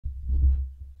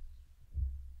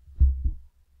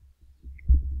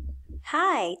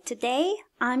Hi, today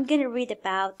I'm going to read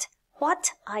about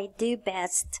What I Do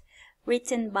Best,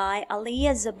 written by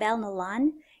Allia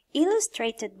Zobel-Nola,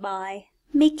 illustrated by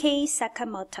Miki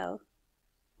Sakamoto.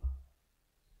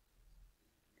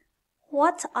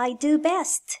 What I Do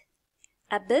Best,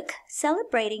 a book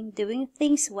celebrating doing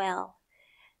things well.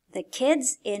 The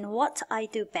kids in What I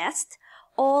Do Best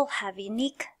all have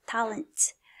unique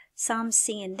talents. Some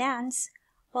sing and dance,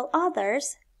 while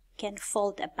others can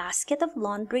fold a basket of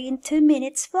laundry in 2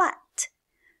 minutes flat.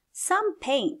 Some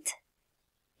paint,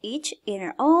 each in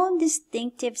their own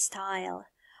distinctive style,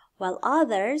 while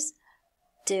others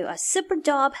do a super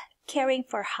job caring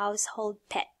for household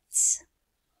pets.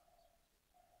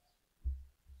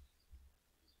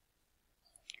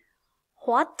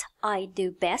 What I do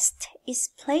best is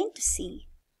plain to see.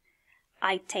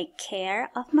 I take care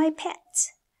of my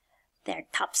pets. They're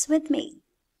tops with me.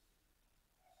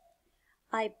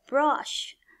 I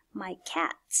brush my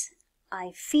cats.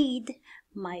 I feed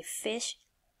my fish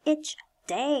each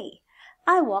day.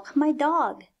 I walk my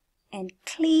dog and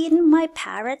clean my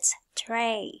parrot's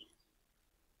tray.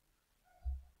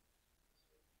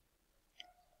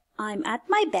 I'm at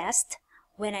my best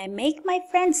when I make my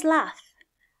friends laugh.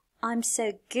 I'm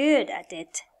so good at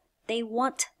it, they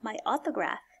want my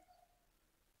autograph.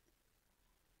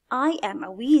 I am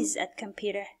a whiz at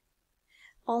computer.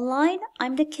 Online,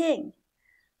 I'm the king.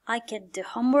 I can do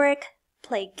homework,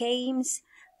 play games,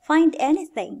 find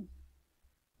anything.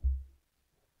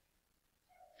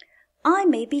 I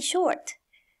may be short,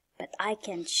 but I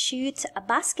can shoot a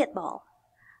basketball.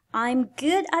 I'm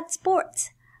good at sports.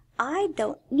 I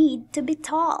don't need to be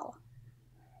tall.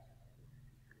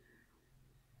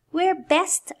 We're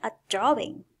best at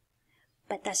drawing,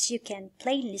 but as you can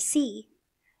plainly see,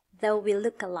 though we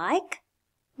look alike,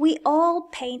 we all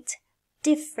paint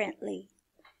differently.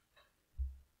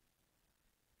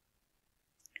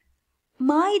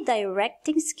 My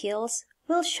directing skills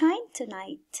will shine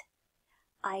tonight.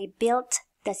 I built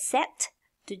the set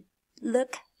to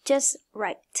look just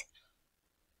right.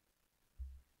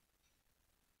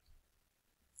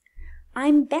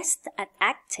 I'm best at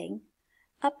acting,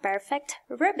 a perfect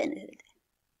Robin Hood.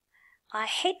 I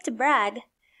hate to brag,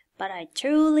 but I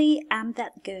truly am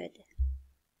that good.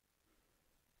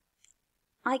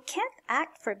 I can't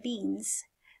act for beans,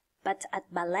 but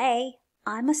at ballet,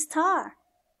 I'm a star.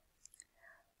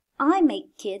 I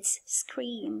make kids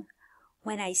scream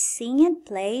when I sing and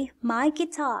play my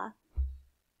guitar.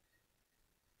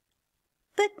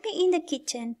 Put me in the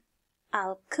kitchen,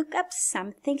 I'll cook up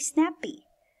something snappy.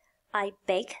 I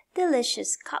bake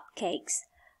delicious cupcakes.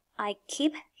 I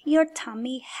keep your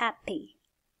tummy happy.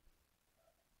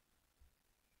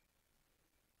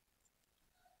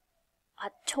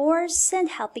 At chores and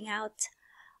helping out,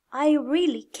 I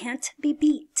really can't be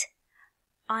beat.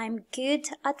 I'm good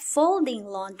at folding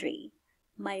laundry.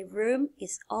 My room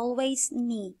is always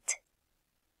neat.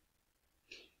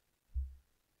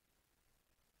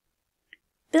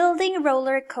 Building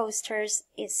roller coasters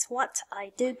is what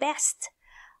I do best.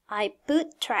 I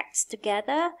put tracks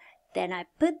together, then I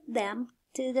put them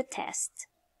to the test.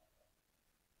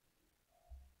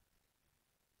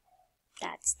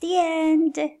 That's the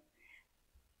end.